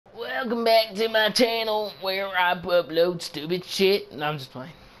Welcome back to my channel where I upload stupid shit. No, I'm just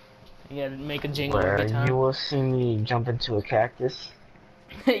playing. You gotta make a jingle every time. You will see me jump into a cactus.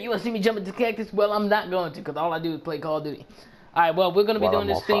 You wanna see me jump into cactus? Well, I'm not going to, because all I do is play Call of Duty. Alright, well, we're gonna be doing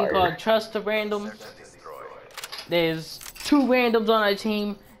this thing called Trust the Randoms. There's 2 randoms on our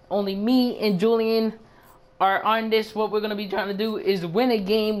team. Only me and Julian are on this. What we're gonna be trying to do is win a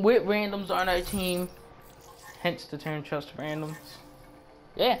game with randoms on our team. Hence the term Trust the Randoms.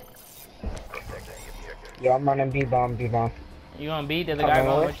 Yeah. Yo, I'm running B-bomb, B-bomb. You gonna beat? There's a guy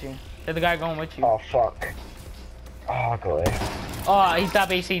going with you. There's a guy going with you. Oh, fuck. Oh, go ahead. Oh, he's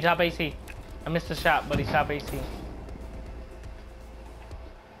top AC, top AC. I missed the shot, but he's top AC.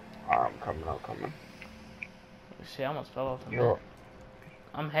 I'm coming, I'm coming. Shit, I almost fell off the Yo, map.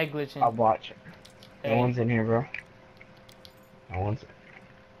 I'm head glitching. I'll watch it. Hey. No one's in here, bro. No one's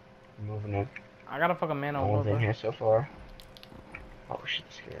moving in. I got a fucking man No over. one's in here so far. Oh, shit,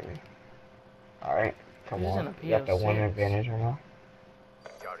 scared me. Alright, come on. You got the one advantage right now.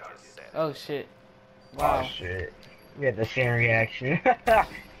 Oh, shit. Wow. Oh, shit. We had the same reaction.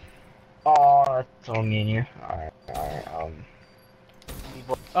 Oh, that's all me and you. Alright, alright,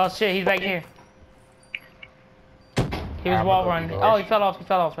 Oh, shit, he's back here. He was I'm wall gonna running. go Oh, he fell off,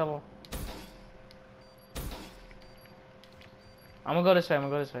 fell off. I'm gonna go this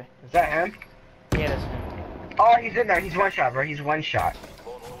way, Is that him? Yeah, that's him. Oh, he's in there. He's one shot, bro. He's one shot.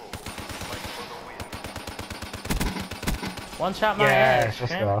 One shot my ass.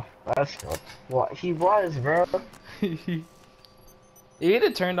 Let's go. Let's go. What? He was, bro. He either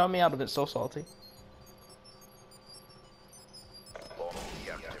turned on me out of it so salty.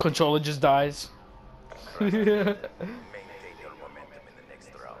 Controller just dies.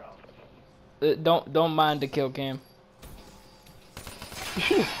 Don't mind the kill cam.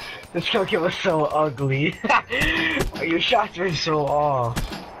 This kill was so ugly. Your shots were so off.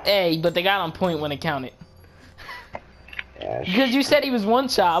 Hey, but they got on point when it counted. Yeah, because you said he was one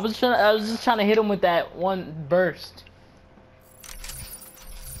shot. I was just trying to hit him with that one burst.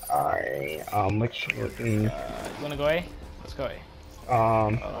 Alright, which you wanna go A? Let's go A.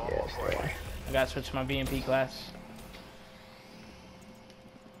 Yes, boy. I gotta switch my BMP class.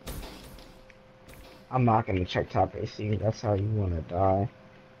 I'm not gonna check top AC. That's how you wanna die.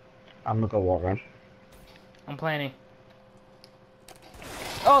 I'm gonna go wall run. I'm planning.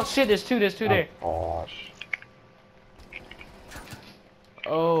 Oh shit, there's two there. Oh,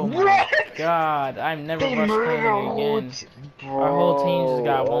 oh my god, I'm never rush planning again. Our whole team just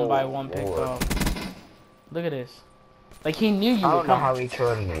got one by one picked off. Look at this. Like he knew you I were don't know coming. how he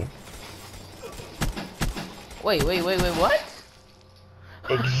killed me. Wait, what?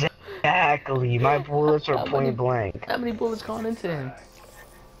 Exactly. My bullets are point blank. How many bullets gone into him?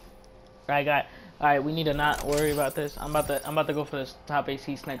 Alright, we need to not worry about this. I'm about to go for this top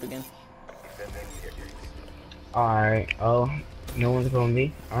AC snipe again. Alright, oh, no one's going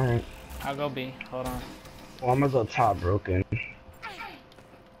B? Alright. I'll go B. Hold on. Well, I'm gonna go top broken.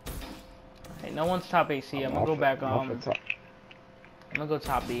 Hey, no one's top AC. I'm gonna go back I'm gonna go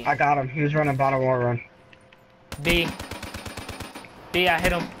top B. I got him. He was running bottom wall run. B, I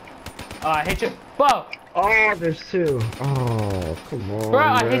hit him. Oh, I hit you. Whoa! Oh, there's 2. Oh, come on, bro,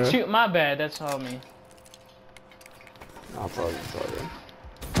 man. I hit you. My bad. That's all me. I'll tell you.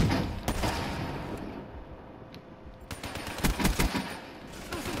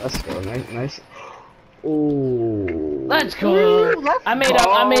 Let's go. Nice. Ooh. Let's go. I made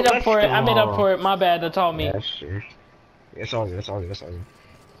up for it. My bad. That's all me. Yeah, sure. It's all good.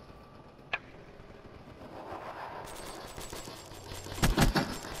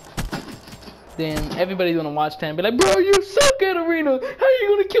 Then everybody's gonna watch 10 and be like, bro, you suck at arena. How are you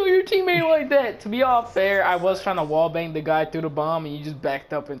gonna kill your teammate like that? To be all fair, I was trying to wallbang the guy through the bomb, and you just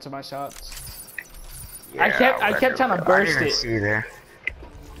backed up into my shots. Yeah, I kept trying to burst it. See there.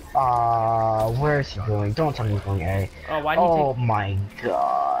 Where is he going? Don't tell me he's going A. Oh, why do you Oh my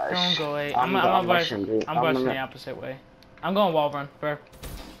gosh. Don't go A. I'm rushing the opposite way. I'm going wall run, bro.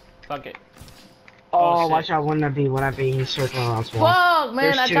 Fuck it. Oh, watch out when I be he's circling around small. Fuck,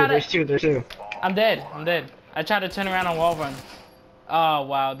 man, There's two. I'm dead. I tried to turn around and wall run. Oh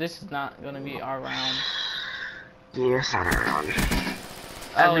wow, this is not gonna be our round. Yeah, it's not our round.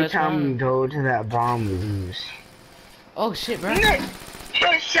 Every time we go to that bomb, we lose. Oh shit, bro.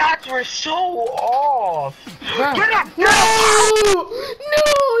 Your shots were so off. Bro. No,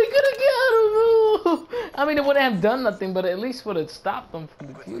 he could have got him. I mean, it wouldn't have done nothing, but at least would have stopped them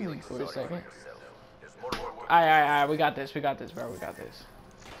from defusing for a second. Alright, we got this, bro. We got this.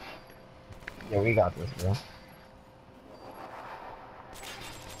 Yeah, we got this, bro.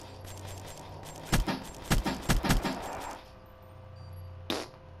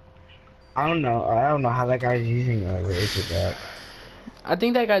 I don't know. I don't know how that guy's using a razor back. I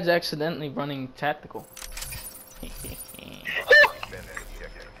think that guy's accidentally running tactical.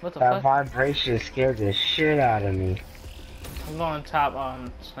 What the That fuck? vibration scared the shit out of me. I'm going top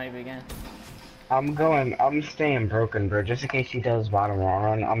snipe again. I'm staying broken, bro. Just in case he does bottom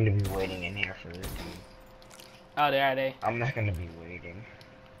run, I'm gonna be waiting in here for this dude. Oh, there are they. I'm not gonna be waiting.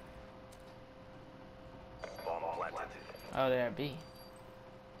 Oh, there are B.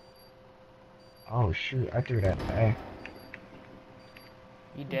 Oh shoot, I threw that A.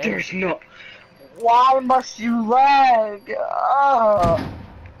 You dead? There's no. Why must you lag? Oh.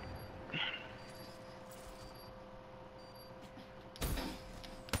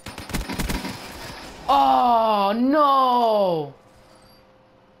 Oh no!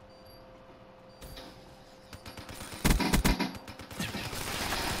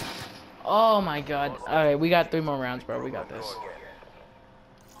 Oh my god. Alright, we got 3 more rounds, bro. We got this.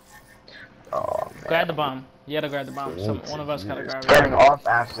 Oh man. Grab the bomb. You gotta grab the bomb. One of us gotta grab Getting it. off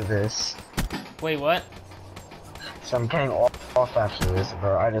after this. Wait, what? So I'm getting off after this,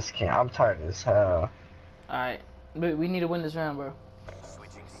 bro. I just can't. I'm tired as hell. Alright. We need to win this round, bro.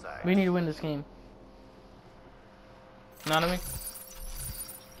 We need to win this game. You know what I mean?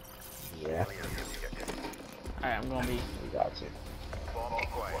 Yeah. Alright, I'm gonna be. We got you.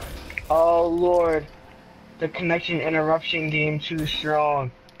 Oh lord. The connection interruption game too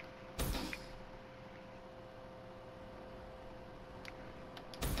strong.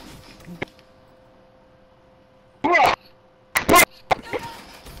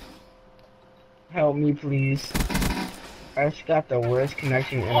 Help me, please. I just got the worst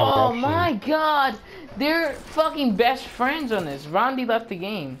connection interruption. Oh my god! They're fucking best friends on this. Rondi left the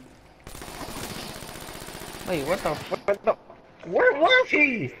game. Wait, what the f- What the? Where was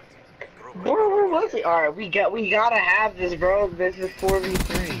he? Where was he? Alright, we gotta have this, bro. This is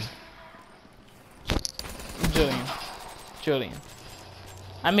 4v3. Julian.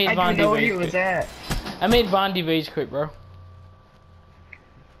 I made I didn't Vondi know he rage was quit. at. I made Vondi rage quit, bro.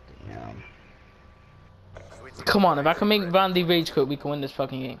 Damn. Come on, if I can make Vondi rage quit, we can win this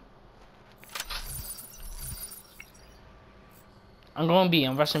fucking game. I'm going B.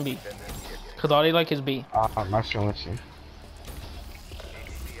 I'm rushing B. Cause all they like is B. I'm not sure what you.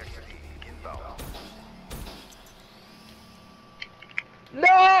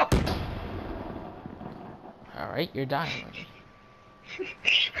 No! Alright, you're dying.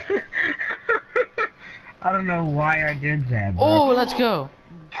 I don't know why I did that, bro. Oh, let's go.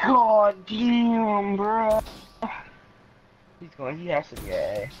 God damn, bro. He has to be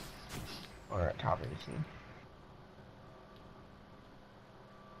A. Or at top of the team.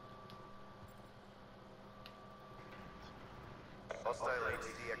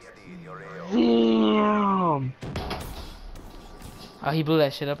 Damn! Oh, he blew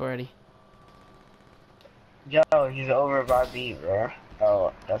that shit up already. Yo, he's over by B, bro.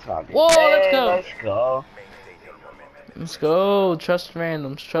 Oh, that's not B. Whoa, Hey, let's go. Let's go. Let's go. Trust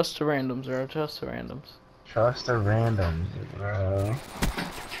randoms. Trust the randoms, bro. Trust the randoms. Trust the randoms, bro.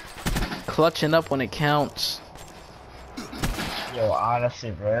 Clutching up when it counts. Yo,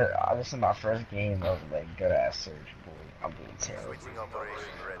 honestly, bro, this is my first game of like good ass surge, boy. I'm being terrible.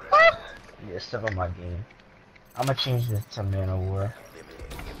 Yeah, step on my game. I'm gonna change this to Man of War.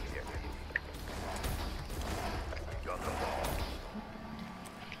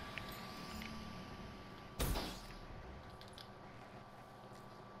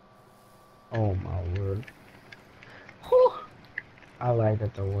 Oh my word. Whew. I lagged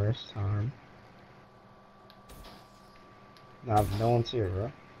at the worst time. Nah, no one's here,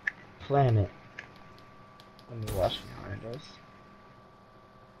 bro. Planet. Let me watch behind us.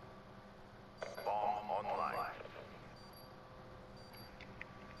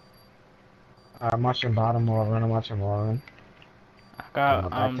 I'm watching bottom wall run. I'm watching wall run. I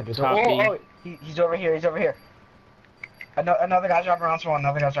got top B. Oh, he's over here. He's over here. Another guy's dropping around spawn.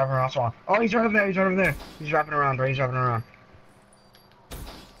 Another guy's dropping around spawn. Oh, he's right over there. He's right over there. He's dropping around, bro. He's dropping around.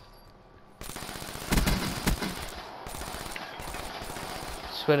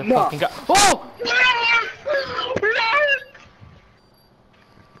 Swear to fucking God. Oh!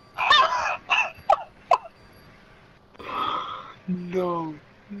 No.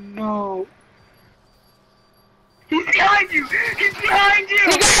 No. He's behind you! He's behind you!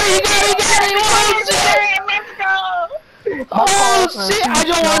 He got it! Let's go! Oh shit! I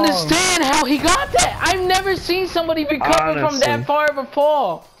don't understand how he got that. I've never seen somebody recover from that far of a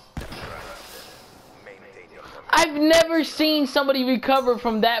fall. I've never seen somebody recover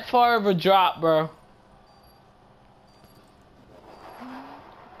from that far of a drop, bro.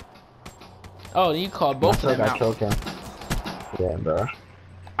 Oh, you called both of them out. Yeah, bro.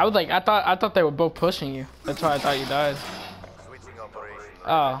 I was like, I thought they were both pushing you. That's why I thought you died.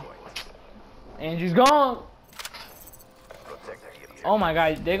 Oh. Andrew's gone. Oh my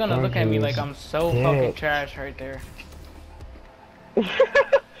god, they're gonna look at me like I'm so fucking trash right there.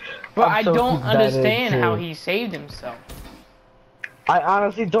 But I don't understand how he saved himself. I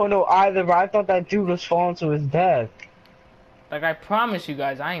honestly don't know either, but I thought that dude was falling to his death. Like, I promise you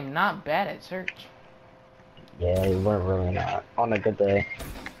guys, I am not bad at search. Yeah, you weren't really not. On a good day.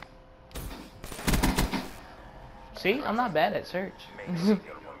 See, I'm not bad at search.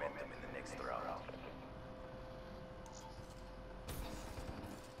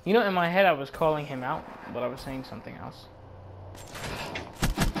 You know, in my head I was calling him out, but I was saying something else.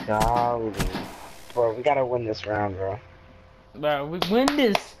 Golly. Bro, we gotta win this round, bro. Bro, we win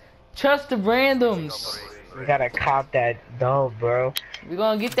this. Trust the randoms. We gotta cop that dub, bro. We're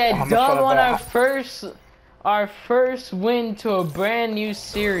gonna get that dub on our first win to a brand new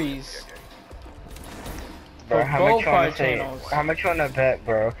series. Bro, For both our channels. How much you wanna bet,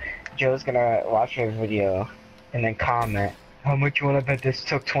 bro? Joe's gonna watch your video and then comment. How much you wanna bet this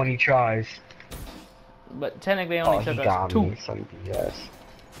took 20 tries? But technically only took us 2. Some BS.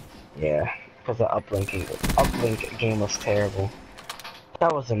 Yeah, because the uplink game was terrible.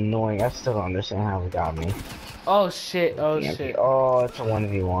 That was annoying. I still don't understand how it got me. Oh shit, oh shit. Oh, it's a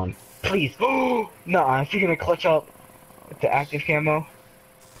 1v1. Please. Nah, if you're gonna clutch up with the active camo.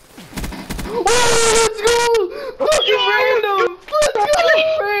 Oh, let's go! Fucking random! Let's go,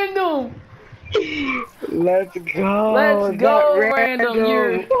 random! Let's go! Let's go, random!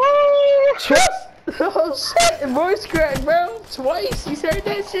 You're... Trust! Oh shit! Voice crack, bro! Twice! You said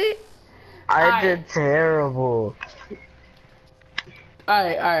that shit? I did terrible.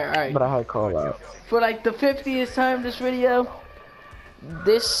 Alright. But I had call out. For like the 50th time this video,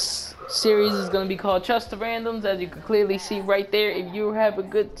 this series is gonna be called Trust the Randoms, as you can clearly see right there. If you have a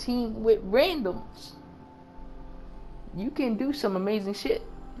good team with randoms, you can do some amazing shit.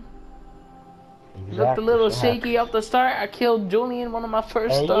 Exactly. Looked a little shaky off the start. I killed Julian, one of my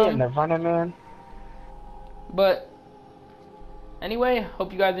first Nirvana, man. But anyway,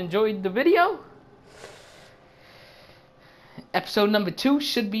 hope you guys enjoyed the video. Episode number 2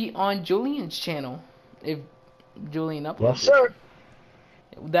 should be on Julian's channel, if Julian uploads. Yes, sir.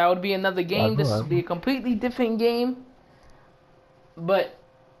 That would be another game. This would be a completely different game. But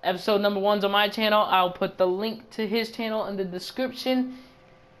episode number 1's on my channel. I'll put the link to his channel in the description.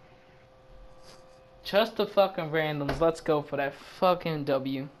 Trust the fucking randoms. Let's go for that fucking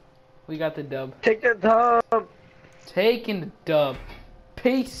W. We got the dub. Take the dub. Taking the dub.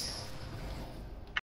 Peace.